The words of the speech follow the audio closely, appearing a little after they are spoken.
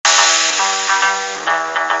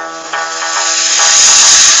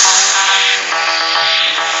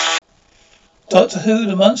Doctor Who,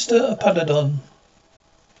 the Monster of Peladon.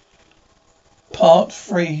 Part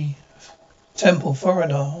 3. Temple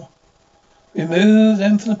Foradar. Remove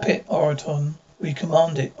them from the pit, Oraton. We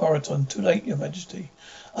command it, Oraton. Too late, Your Majesty.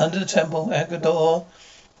 Under the temple, Agador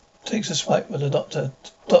takes a swipe with the doctor.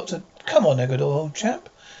 Doctor, come on, Agador, old chap.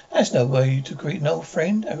 That's no way to greet an old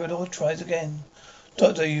friend. Agador tries again.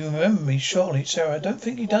 Doctor, you remember me, surely. Sarah, I don't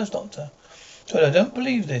think he does, Doctor. Doctor, I don't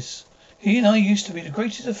believe this. He and I used to be the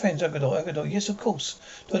greatest of friends, Agador. Agador, yes, of course.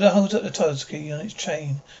 Doctor holds up the TOS key on its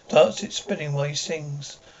chain, darts it spinning while he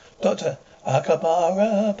sings. Doctor,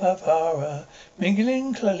 Akabara, Papara,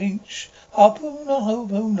 Mingling, Klalich, Hapuna,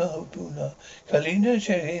 Hopuna, Hopuna, Kalina,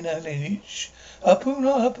 Shelina, Lilich,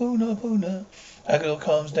 Hapuna, Hapuna, Hapuna. Agador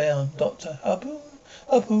calms down. Doctor, Hapun,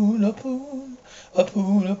 Hapun, Hapun,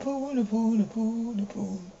 Hapun, Hapun, Hapun, Hapun,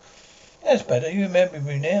 Hapun. That's better. You remember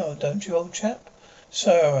me now, don't you, old chap?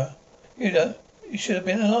 Sarah. You should have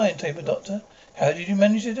been a lion tamer, Doctor. How did you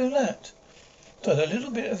manage to do that? Doctor, a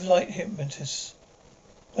little bit of light hypnosis.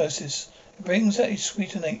 It brings out his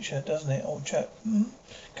sweeter nature, doesn't it, old chap?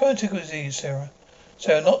 Come and take his ears, Sarah.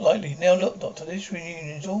 Sarah, not likely. Now look, Doctor, this reunion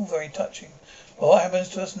is all very touching. But what happens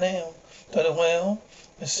to us now? Doctor, well,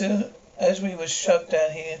 as soon as we were shoved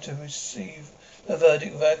down here to receive the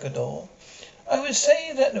verdict of Agador, I would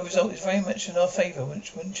say that the result is very much in our favour,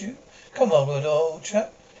 wouldn't you? Come on, good old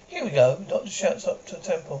chap. Here we go. The doctor shouts up to the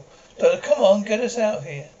temple. Doctor, come on, get us out of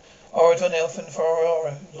here. Oraton, Elf and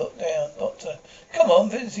Ferrara look down. Doctor, come on,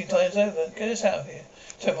 visiting time's over. Get us out of here.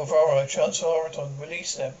 Temple Ferrara chants Oraton,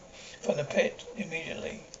 release them from the pit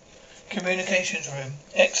immediately. Communications room.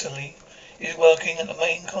 Exley is working at the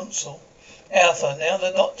main console. Alpha, now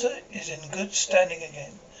the doctor is in good standing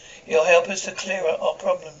again. He'll help us to clear up our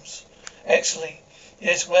problems. Exley,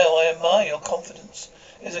 yes, well, I admire your confidence.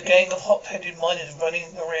 There's a gang of hot-headed miners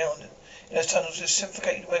running around in those tunnels with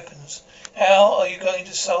sophisticated weapons. How are you going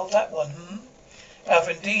to solve that one,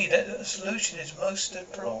 Alpha, indeed, the solution is most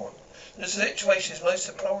deplorable. The situation is most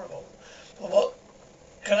deplorable. But what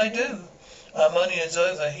can I do? Harmonia's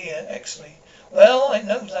over here, Exley. Well, I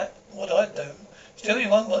know that what I'd do. Still, you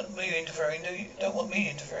won't want me interfering, do you? Don't want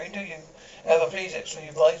me interfering, do you? Alpha, please, Exley,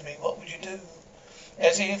 advise me. What would you do?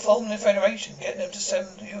 As he informed the Federation, get them to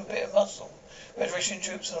send you a bit of muscle. Federation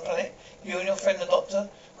troops on the planet, you and your friend the Doctor,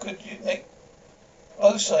 could you make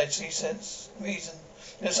both sides see reason.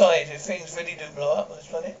 Besides, if things really do blow up on this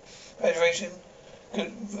planet, Federation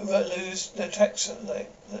could lose their tracks late.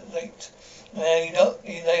 Now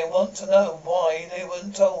they want to know why they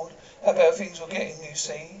weren't told how bad things were getting, you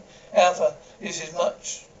see. Alpha, there is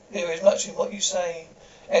much in what you say.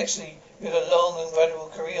 Actually, you had a long and valuable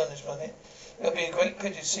career on this planet. It would be a great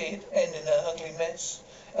pity to see it end in an ugly mess.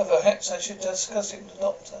 Perhaps I should discuss it with the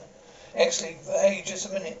Doctor. Actually, hey, just a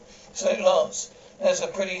minute. So at last, that's a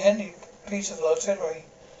pretty handy piece of artillery.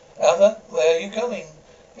 Alpha, where are you going?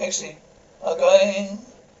 Actually, I'm going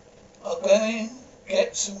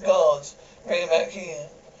get some guards. Bring them back here.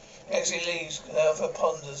 Actually leaves. Alpha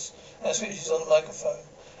ponders and switches on the microphone.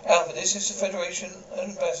 Alpha, this is the Federation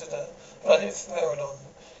Ambassador, Planet Peladon.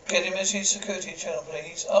 Get him into his security channel,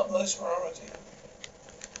 please. Utmost priority.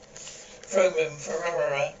 Throne room,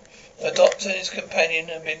 Ferrara. The Doctor and his companion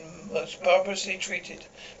have been most barbarously treated.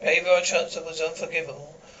 Behaviour our Chancellor was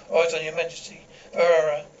unforgivable. Oraton, Your Majesty.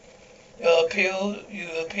 Ferrara, you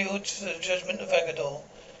appealed to the judgment of Agador.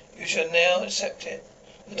 You shall now accept it.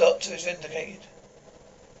 The Doctor is vindicated.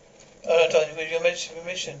 Oraton, with Your Majesty's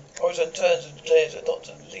permission. Oraton turns and glares at the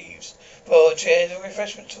Doctor and leaves. For chairs and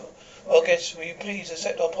refreshment. Well, guests, will you please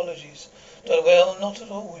accept our apologies? Doctor, well, not at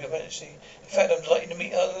all, Your Majesty. In fact, I'm delighted to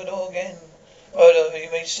meet Agador again. Frodor, you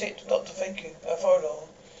may sit. Doctor, thank you. Frodor.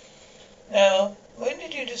 Now, what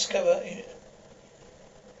did you discover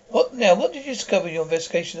in your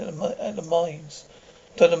investigation at the mines?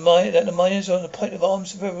 That the miners are on the point of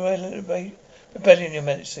arms rebellion, Your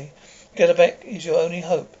Majesty. Gellerbeck is your only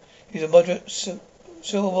hope. He's a moderate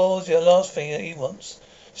Silver is the last thing that he wants.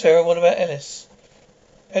 Sarah, what about Ellis?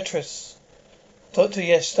 Etris. Doctor,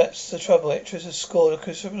 yes, that's the trouble. Etris has scored a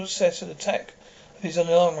considerable success at the attack of his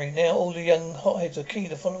armory. Now all the young hotheads are keen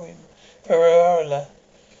to follow him. Ferrara,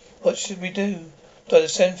 what should we do? Doctor,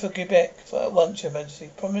 send for Quebec at once, Your Majesty.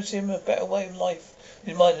 Promise him a better way of life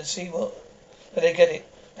in mind and see that they get it.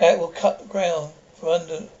 That will cut the ground from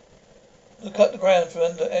under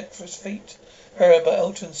Etris' feet. Ferrara, but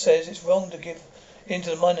Elton says it's wrong to give in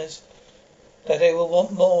to the miners, that they will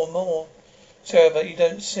want more and more. Sarah, but you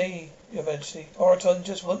don't see, Your Majesty. Oraton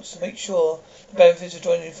just wants to make sure the benefits of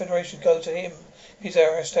joining the Federation go to him, his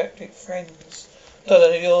aristocratic friends.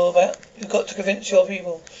 Doctor, you've got to convince your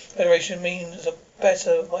people. Federation means a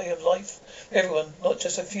better way of life for everyone, not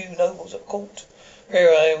just a few nobles at court. Here,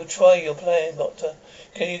 I will try your plan, Doctor.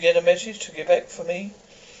 Can you get a message to Quebec for me?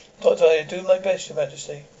 Doctor, I do my best, Your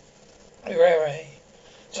Majesty. Rare.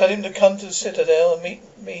 Tell him to come to the Citadel and meet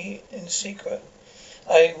me in secret.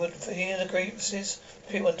 I would hear the grievances of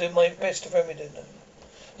people and do my best to remedy them.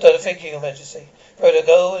 Doctor, thank you, Your Majesty. Brother,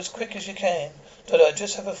 go as quick as you can. Doctor, I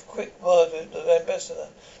just have a quick word with the ambassador.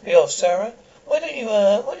 Be off, Sarah. Why don't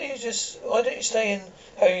you stay and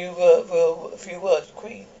have a few words with the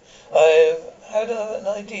Queen? I had an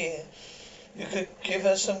idea. You could give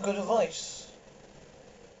her some good advice.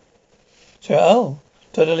 So,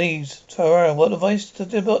 Doctor leaves. So, what advice does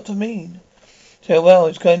the doctor mean? So, well,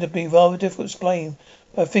 it's going to be rather difficult to explain,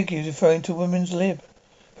 but I think he's referring to women's lib.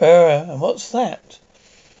 And what's that?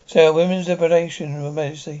 So, women's liberation, Your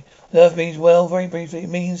Majesty. That means, well, very briefly, it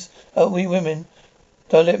means that we women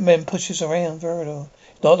don't let men push us around, Veridor.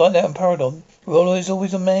 It's not like that in Peladon. We're always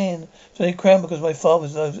a man. So they crowned because my father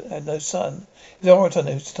had no son. It's Oraton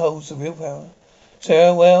who holds the real power.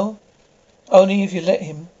 So, well, only if you let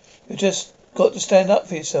him. You've just got to stand up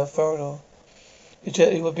for yourself, Veridor.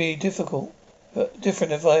 It would be difficult, but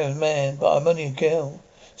different if I was a man, but I'm only a girl.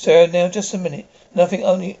 Sarah, now just a minute. Nothing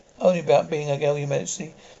only about being a girl, Your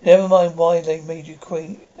Majesty. Never mind why they made you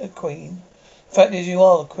a queen. Fact is, you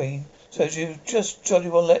are a queen, so you just jolly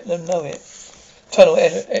well let them know it. Tunnel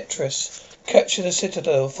Etris. Capture the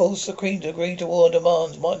Citadel. Force the Queen to agree to all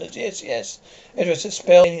demands. Minus, yes. Etris,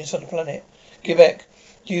 expel aliens on the planet. Quebec.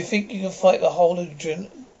 Do you think you can fight the whole of the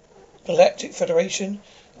Galactic Federation?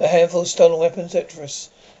 A handful of stolen weapons, Etris.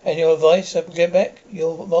 And your advice, Quebec?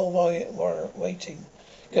 You're more waiting.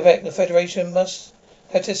 Quebec, the Federation must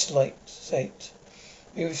state.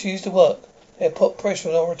 We refuse to work. They have put pressure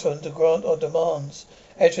on Oraton to grant our demands.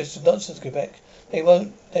 Etris, nonsense, Quebec. They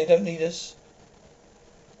don't need us.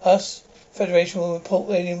 Federation will import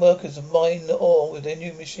alien workers and mine the ore with their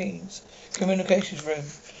new machines. Communications room.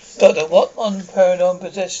 Doctor, what on Peladon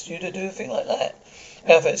possessed you to do a thing like that?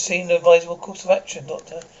 Alpha, it seemed an advisable course of action,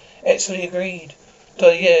 Doctor. Exley agreed.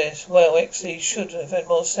 Doctor, yes. Well, Exley should have had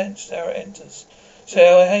more sense. Sarah enters.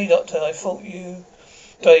 Sarah, hey, Doctor, I thought you...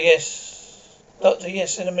 Doctor,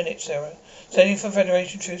 yes, in a minute, Sarah. Sending for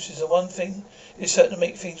Federation troops is the one thing is certain to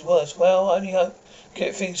make things worse. Well, I only hope to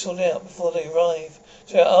get things sorted out before they arrive.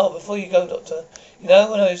 So, before you go, Doctor, you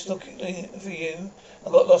know when I was looking for you, I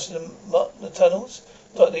got lost in the tunnels?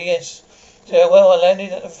 Doctor, yes. So, well, I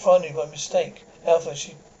landed at the refinery by mistake. Alpha,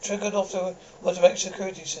 she triggered off the automatic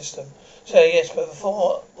security system. So, yes, but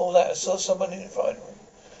before all that, I saw someone in the refinery.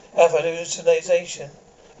 Alpha, hallucination,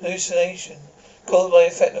 caused by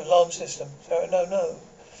effect of alarm system. So, no.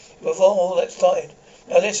 Before all that started.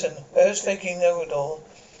 Now listen, whoever's faking Eldor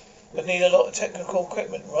would need a lot of technical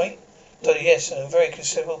equipment, right? Doctor, yes, and a very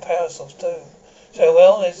considerable power source too. So,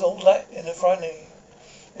 well, there's all that in the refinery.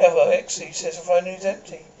 Alpha, Exley says the refinery's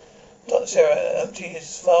empty. Dr. Sarah, empty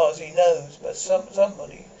as far as he knows, but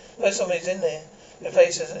somebody's in there. The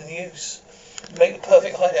place isn't in use. Make the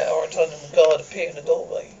perfect hideout, Oraton and the guard appear in the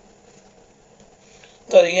doorway.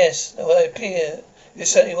 Doctor, yes, the way it appear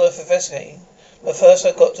is certainly worth investigating. But first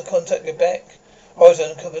I've got to contact Quebec.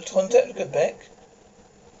 Oraton, could contact Quebec?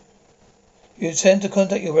 You intend to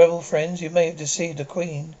contact your rebel friends. You may have deceived the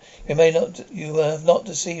Queen. You have not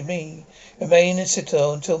deceived me. Remain in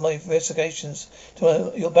Citadel until my investigations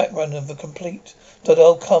to your background are complete.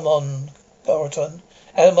 Oh, come on, Oraton.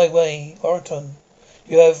 Out of my way, Oraton.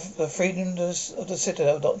 You have the freedom of the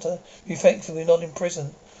Citadel, Doctor. Be thankful we're not in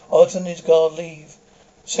prison. Oraton and his guard leave.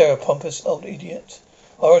 Sarah, pompous old idiot.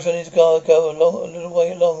 Oraton and his guard go a little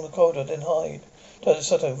way along the corridor, then hide. Doctor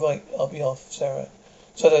Soto, right, I'll be off, Sarah.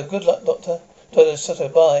 Soto, good luck, Doctor. Doctor Soto,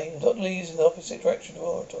 bye. The doctor leaves in the opposite direction of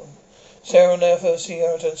Oraton. Sarah and Alpha see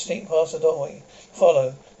Oraton sneak past the doorway.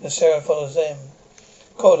 Follow. And Sarah follows them.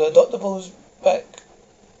 Corridor, Doctor pulls back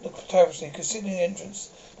the tapestry, considering the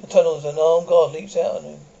entrance. The tunnels, an armed guard leaps out on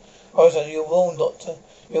him. Oraton, you're warned, Doctor.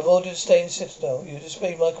 You're ordered to stay in the Citadel. You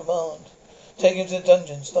disobeyed my command. Take him to the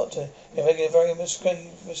dungeons, Doctor. You're making a very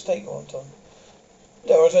mistake, Oraton.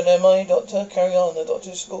 Oraton, am I, Doctor? Carry on. The Doctor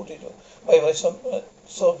is escorted away by some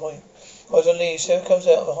sword point. Oraton leaves. Sarah comes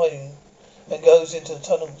out of the hiding and goes into the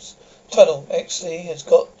tunnels. Tunnel. Exley has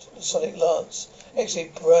got the sonic lance. Exley,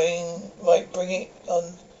 bring it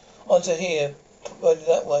onto here. Running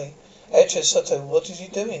that way. Etris, Soto, what is he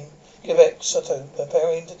doing? Quebec, Soto,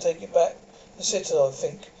 preparing to take it back. The Citadel, I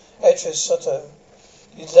think. Etris, Soto,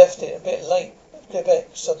 he's left it a bit late. Quebec,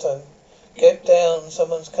 Soto, get down,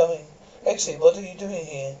 someone's coming. Exley, what are you doing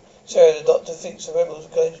here? Sarah, the doctor thinks the rebels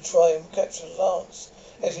are going to try and capture the lance.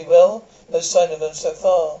 Exley, well, no sign of them so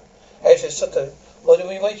far. Actress Sutto, what are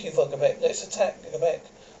we waiting for, Quebec? Let's attack, Quebec.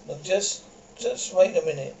 Look, just wait a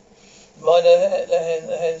minute. Minor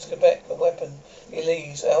hands Quebec a weapon. He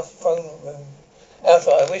leaves our phone room.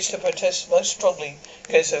 Alpha, I wish to protest most strongly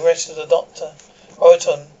against the arrest of the doctor.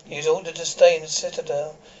 Oraton, he is ordered to stay in the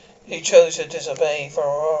Citadel. He chose to disobey for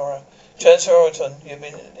Aurora. Chancellor Oraton, you have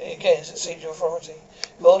been again succeeded your authority.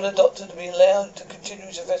 You ordered the doctor to be allowed to continue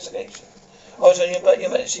his investigation. Oraton,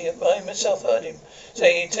 your Majesty, I myself heard him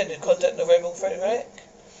say he intended to contact the rebel Frederick.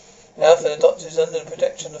 Alpha, the doctor is under the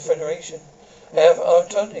protection of the Federation.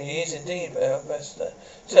 Oraton, he is indeed, Ambassador.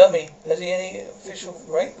 Tell me, has he any official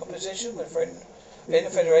rank or position within the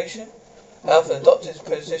Federation? Alpha, the doctor's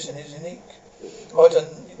position is unique. Oraton,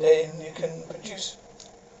 then you can produce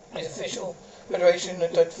his official Federation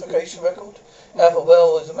identification record? Alpha,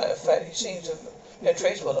 well, as a matter of fact, he seems to be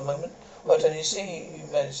untraceable at the moment. Oraton, you see, Your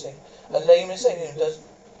Majesty, a nameless alien does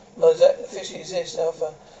not officially exist,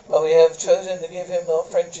 Alpha, but we have chosen to give him our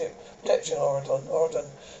friendship, protection, Oraton.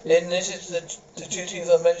 Then this is the duty of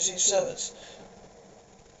Her Majesty's servants.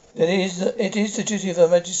 It is the duty of Her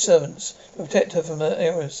Majesty's servants to protect her from her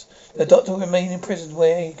errors. The doctor will remain in prison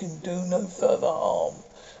where he can do no further harm.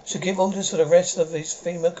 Should give orders for the rest of his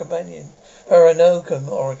female companion. Paranoka,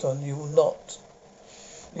 Oraton, you will not.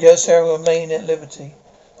 The girl Sarah will remain at liberty.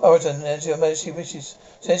 Oraton, as Your Majesty wishes.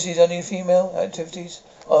 Since she's only a female, activities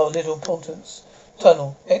are of little importance.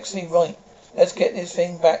 Tunnel, Exley, right. Let's get this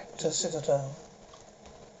thing back to Citadel.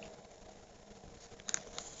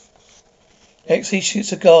 Exley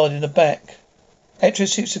shoots a guard in the back.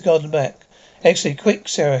 Actress shoots a guard in the back. Exley, quick,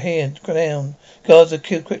 Sarah, here, down. Guards are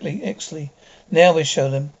killed quickly, Exley. Now we'll show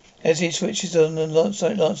them. As he switches on the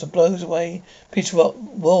lancer blows away piece of rock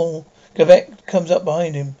wall. Quebec comes up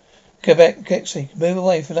behind him. Quebec, Exley, move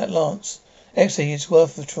away from that lance. Exley, it's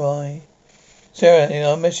worth a try. Sarah,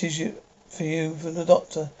 our message for you from the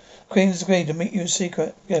doctor. Queen has agreed to meet you in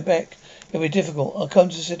secret. Quebec, it'll be difficult. I'll come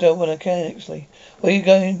to Citadel when I can, Exley. What are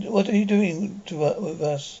you doing with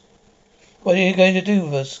us? What are you going to do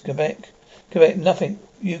with us, Quebec? Quebec, nothing.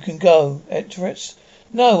 You can go. Actress.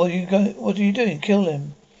 No, what are you doing? Kill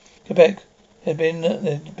them. Quebec, there's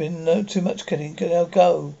been too much killing. Now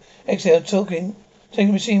go. Exley, I'm talking. Take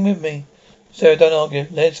the machine with me. Sarah, don't argue.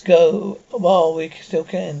 Let's go while we still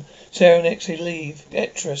can. Sarah and Exley leave.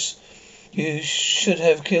 Actress, you should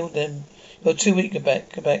have killed them. You're too weak,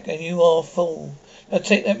 Quebec, and you are a fool. Now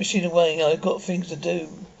take that machine away. I've got things to do.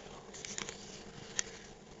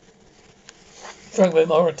 Fragment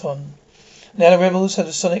Oraton. Now the rebels have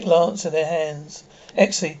the sonic lance in their hands.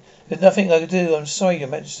 Exley, there's nothing I could do. I'm sorry, Your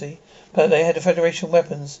Majesty, but they had the Federation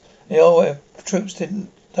weapons. The old troops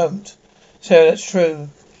don't. Sarah, that's true.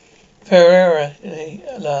 Ferreira,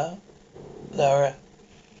 Lara.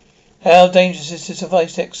 How dangerous is this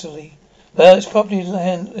device, Exley? Well,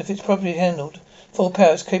 if it's properly handled, full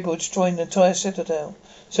power is capable of destroying the entire Citadel.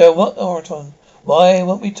 So what, Oraton? Why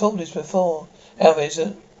weren't we told this before?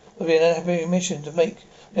 Alpha, would be an unhappy mission to make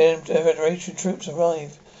the Federation troops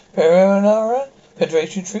arrive. Peladon?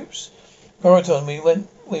 Federation troops? Oraton,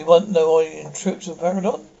 we want no alien troops of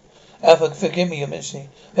Peladon? Alpha, forgive me, Your Majesty.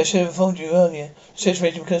 I should have informed you earlier. The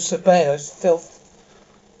situation became so bad I felt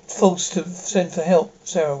forced to send for help.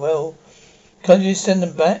 Sarah, well, can't you send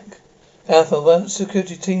them back? Alpha, once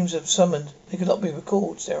security teams have summoned, they cannot be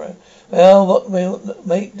recalled, Sarah. Well, what will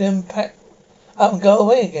make them pack up and go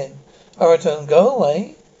away again? Oraton, go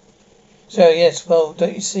away? Sarah, yes, well,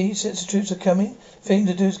 don't you see, since the troops are coming, the thing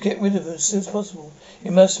to do is get rid of them as soon as possible.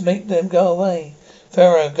 You must make them go away.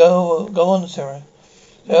 Pharaoh, go on, Sarah.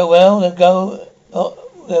 Oh, well,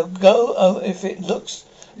 they'll go if it looks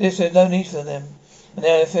as if there's no need for them. And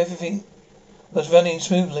now if everything was running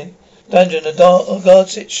smoothly. Dungeon, a guard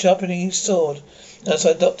sits sharpening his sword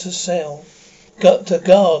outside Doctor's cell. Guard.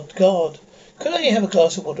 Could I have a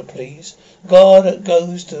glass of water, please? Guard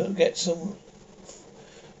goes to get some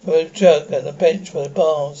for a jug at the bench by the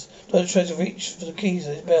bars. Doctor tries to reach for the keys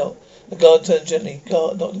in his belt. The guard turns gently.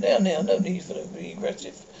 Guard, not now, no need for them to be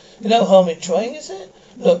aggressive. There's no harm in trying, is there?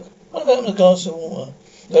 Look, what about a glass of water?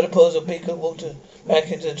 Doctor pours a beaker of water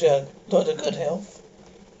back into the jug. Doctor, good health.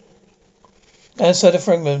 Outside the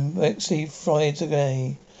fragment, Exley flies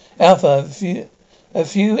away. Alpha,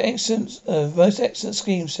 most excellent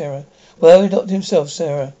schemes, Sarah. Well, he doctor himself,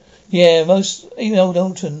 Sarah. Yeah, even old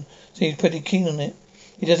Alton seems pretty keen on it.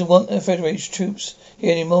 He doesn't want the Federation troops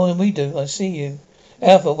here any more than we do. I see you.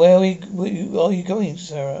 Alpha, where are you going,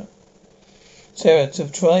 Sarah? Sarah, to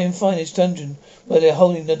try and find this dungeon where they're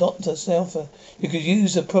holding the doctor, Alpha. You should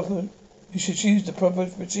use the proper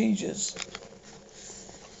procedures.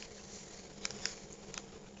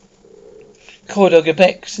 Corridor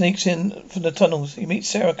Quebec sneaks in from the tunnels. He meets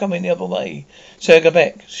Sarah coming the other way. Sarah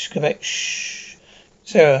Quebec. Quebec. Shh.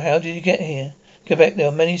 Sarah, how did you get here? Quebec, there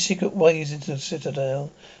are many secret ways into the Citadel.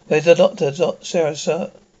 Where's the doctor? Sarah,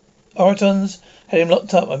 sir. Oratons had him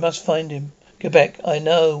locked up. I must find him. Quebec, I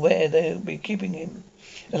know where they'll be keeping him.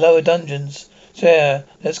 The lower dungeons. Sarah,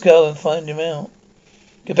 let's go and find him out.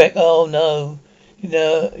 Quebec, oh no.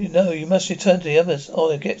 You must return to the others, or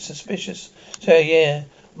they'll get suspicious. Sarah, yeah.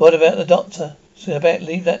 What about the doctor? Quebec,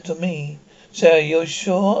 leave that to me. Sarah, you're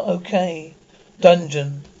sure? Okay.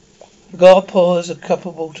 Dungeon. The guard pours a cup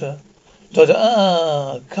of water. Doctor,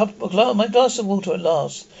 my glass of water at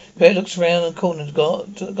last. Quebec looks around the corner.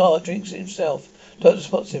 The guard drinks it himself. Doctor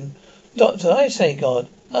spots him. Doctor, I say, guard.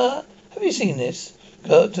 Have you seen this?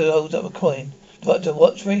 Doctor holds up a coin. Doctor,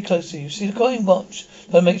 watch very closely. You see the coin? Watch.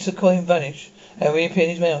 That makes the coin vanish and reappear in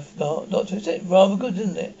his mouth. Doctor, is it rather good,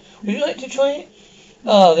 isn't it? Would you like to try it?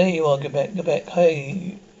 Ah, there you are, Quebec.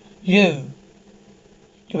 Hey, you.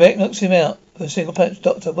 Quebec knocks him out with a single punch.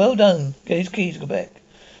 Doctor, well done. Get his keys, Quebec.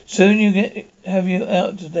 Soon have you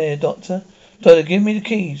out there, Doctor. Doctor, give me the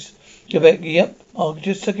keys. Quebec, yep. I'll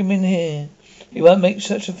just tuck him in here. He won't make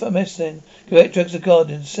such a mess then. Quebec drags the guard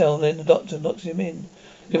in the cell, then the doctor locks him in.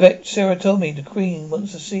 Quebec, Sarah told me the Queen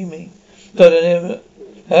wants to see me. Doctor,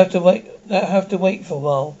 I have to wait for a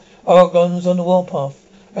while. Oregon's on the warpath.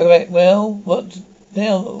 Quebec, well, what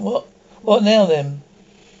now then?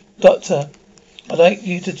 Doctor, I'd like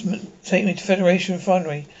you to take me to Federation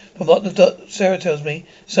Refinery. From what Sarah tells me,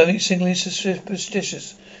 something singularly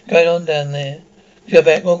suspicious going on down there.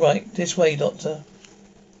 Quebec, all right. This way, Doctor.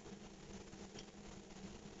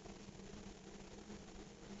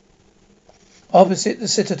 Opposite the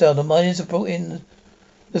Citadel, the miners have brought in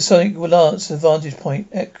the sonic lance vantage point.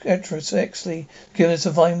 Actress Exley given us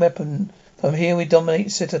a fine weapon. From here we dominate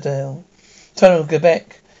the Citadel. Tunnel,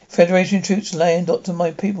 Quebec. Federation troops land, Doctor.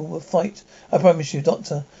 My people will fight. I promise you,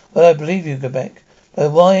 Doctor. Well, I believe you, Quebec.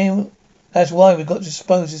 But that's why we've got to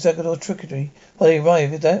dispose this Agador trickery. While they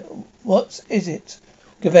arrive, what is it?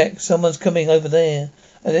 Quebec, someone's coming over there.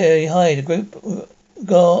 And they hide a group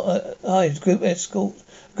escort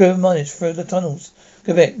group of miners through the tunnels.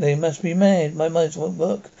 Quebec, they must be mad. My miners won't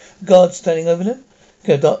work. Guards standing over them?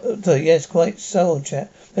 Doctor, yes, quite so, old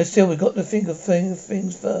chap. But still, we've got to think of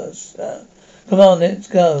things first. Come on, let's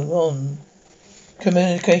go. On.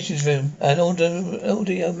 Communications room. An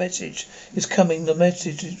audio message is coming. The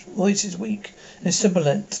voice is weak and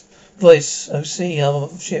sibilant. Voice, OC, our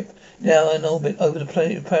ship, now in orbit over the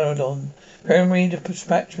planet Peladon. Primary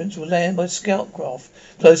dispatchments will land by scout craft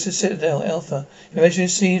close to Citadel Alpha. Eventually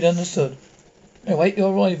received, understood. Await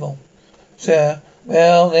your arrival. Sir,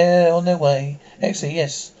 well, they're on their way. Excellent,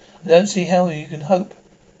 yes. I don't see how you can hope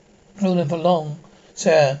rule them for long.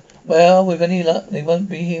 Sir, well, with any luck, they won't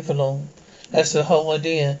be here for long. That's the whole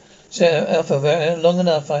idea. Sir, Alpha, long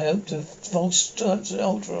enough, I hope to false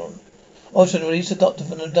Ultron. Ultron release the doctor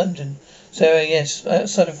from the dungeon. Sarah, yes,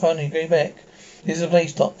 outside of finally, go back. This is the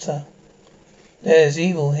place, Doctor. There's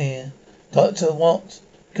evil here. Doctor, what?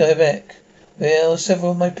 Go back. Well,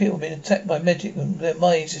 several of my people have been attacked by magic and their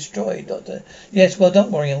minds destroyed, Doctor. Yes, well,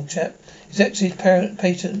 don't worry, old chap. It's actually his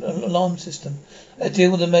patent alarm system. I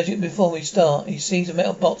deal with the magic before we start. He sees a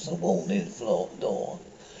metal box on the wall near the floor door.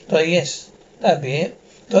 Doctor, yes, that'd be it.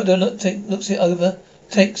 Doctor looks it over,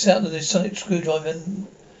 takes out the sonic screwdriver and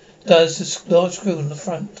does the large screw on the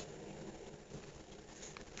front.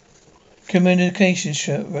 Communications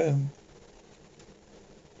room.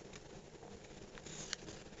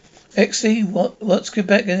 Exley, what's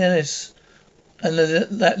Quebec and Ellis? And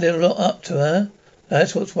that little lot up to her?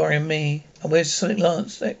 That's what's worrying me. And where's the Sonic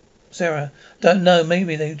Lance? Sarah, don't know.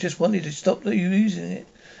 Maybe they just wanted to stop you using it.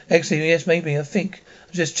 Exley, yes, maybe. I think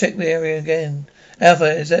I'll just check the area again. Alpha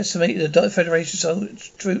is estimated the Federation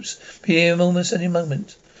troops be here almost any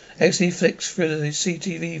moment. Exley flicks through the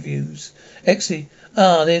CTV views. Exley,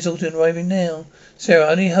 there's Alton arriving now. Sarah,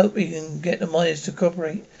 I only hope we can get the miners to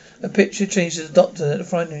cooperate. A picture changes the doctor at the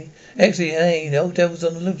refinery. Exley, hey, the old devil's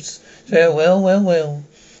on the loose. Sarah, well.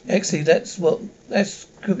 Exley, that's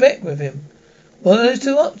Quebec with him. What are those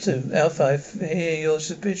two up to? Alpha, I hear your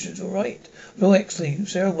suspicions, all right. Well, Exley,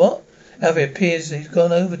 Sarah, what? Alpha, it appears he's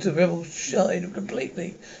gone over to rebel side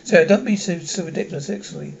completely. Sarah, don't be so ridiculous,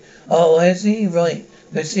 Exley. Oh, has he? Right.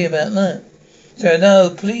 Let's see about that. Sarah,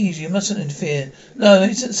 no, please, you mustn't interfere. No,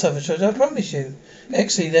 it isn't sabotage, I promise you.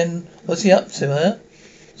 Exley, then, what's he up to, huh?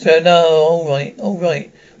 Sarah, no, all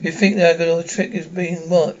right. We think that our trick is being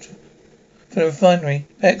watched for the refinery.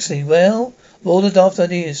 Exley, well, of all the daft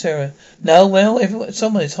ideas, Sarah. No, well,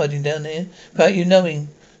 someone is hiding down there without you knowing.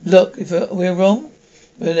 Look, if we're wrong,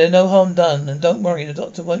 But there's no harm done, and don't worry, the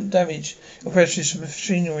doctor won't damage your precious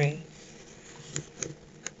machinery.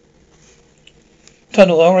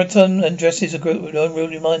 Tunnel, Oraton addresses a group of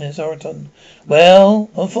unruly miners. Oraton.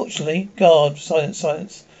 Well, unfortunately, guard,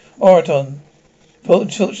 silence. Oraton.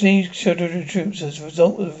 Fortunately, Shudder troops as a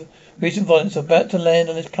result of recent violence are about to land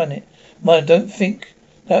on this planet. Mine, don't think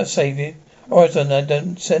that'll save you. Oraton, I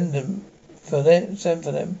don't send for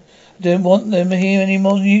them. I don't want them here any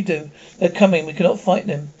more than you do. They're coming, we cannot fight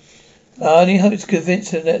them. I only hope to convince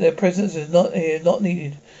them that their presence is not here, not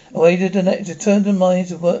needed. A way to turn their minds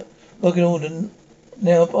to work in order.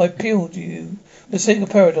 Now I appeal to you. For the sake of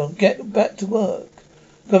Peladon, get back to work.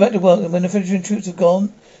 Go back to work, and when the Federation troops are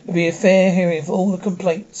gone, there'll be a fair hearing for all the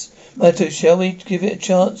complaints. Matter, shall we give it a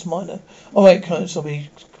chance, Miner? All right, Council, we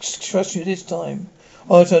trust you this time.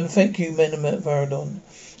 Oraton, thank you, men of Peladon.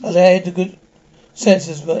 Glad the good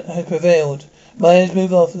senses have prevailed. Miners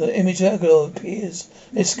move off, and the image of Agador appears.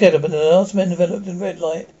 It's scattered, but the last man developed in red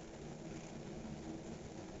light.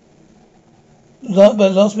 But the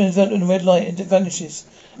last man developed in red light and it vanishes.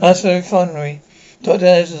 As for the refinery, Doctor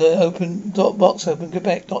has an box open.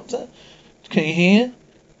 Quebec, Doctor. Can you hear?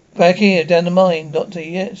 Back here, down the mine, Doctor.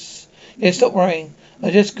 Yes. Yes, stop worrying. I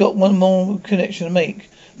just got one more connection to make.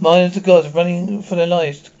 Miners of gods running for their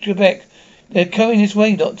lives. Quebec. They're coming this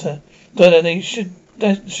way, Doctor. Doctor,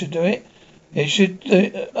 that should do it. It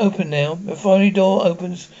should open now. The refinery door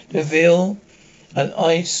opens to reveal an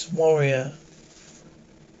ice warrior.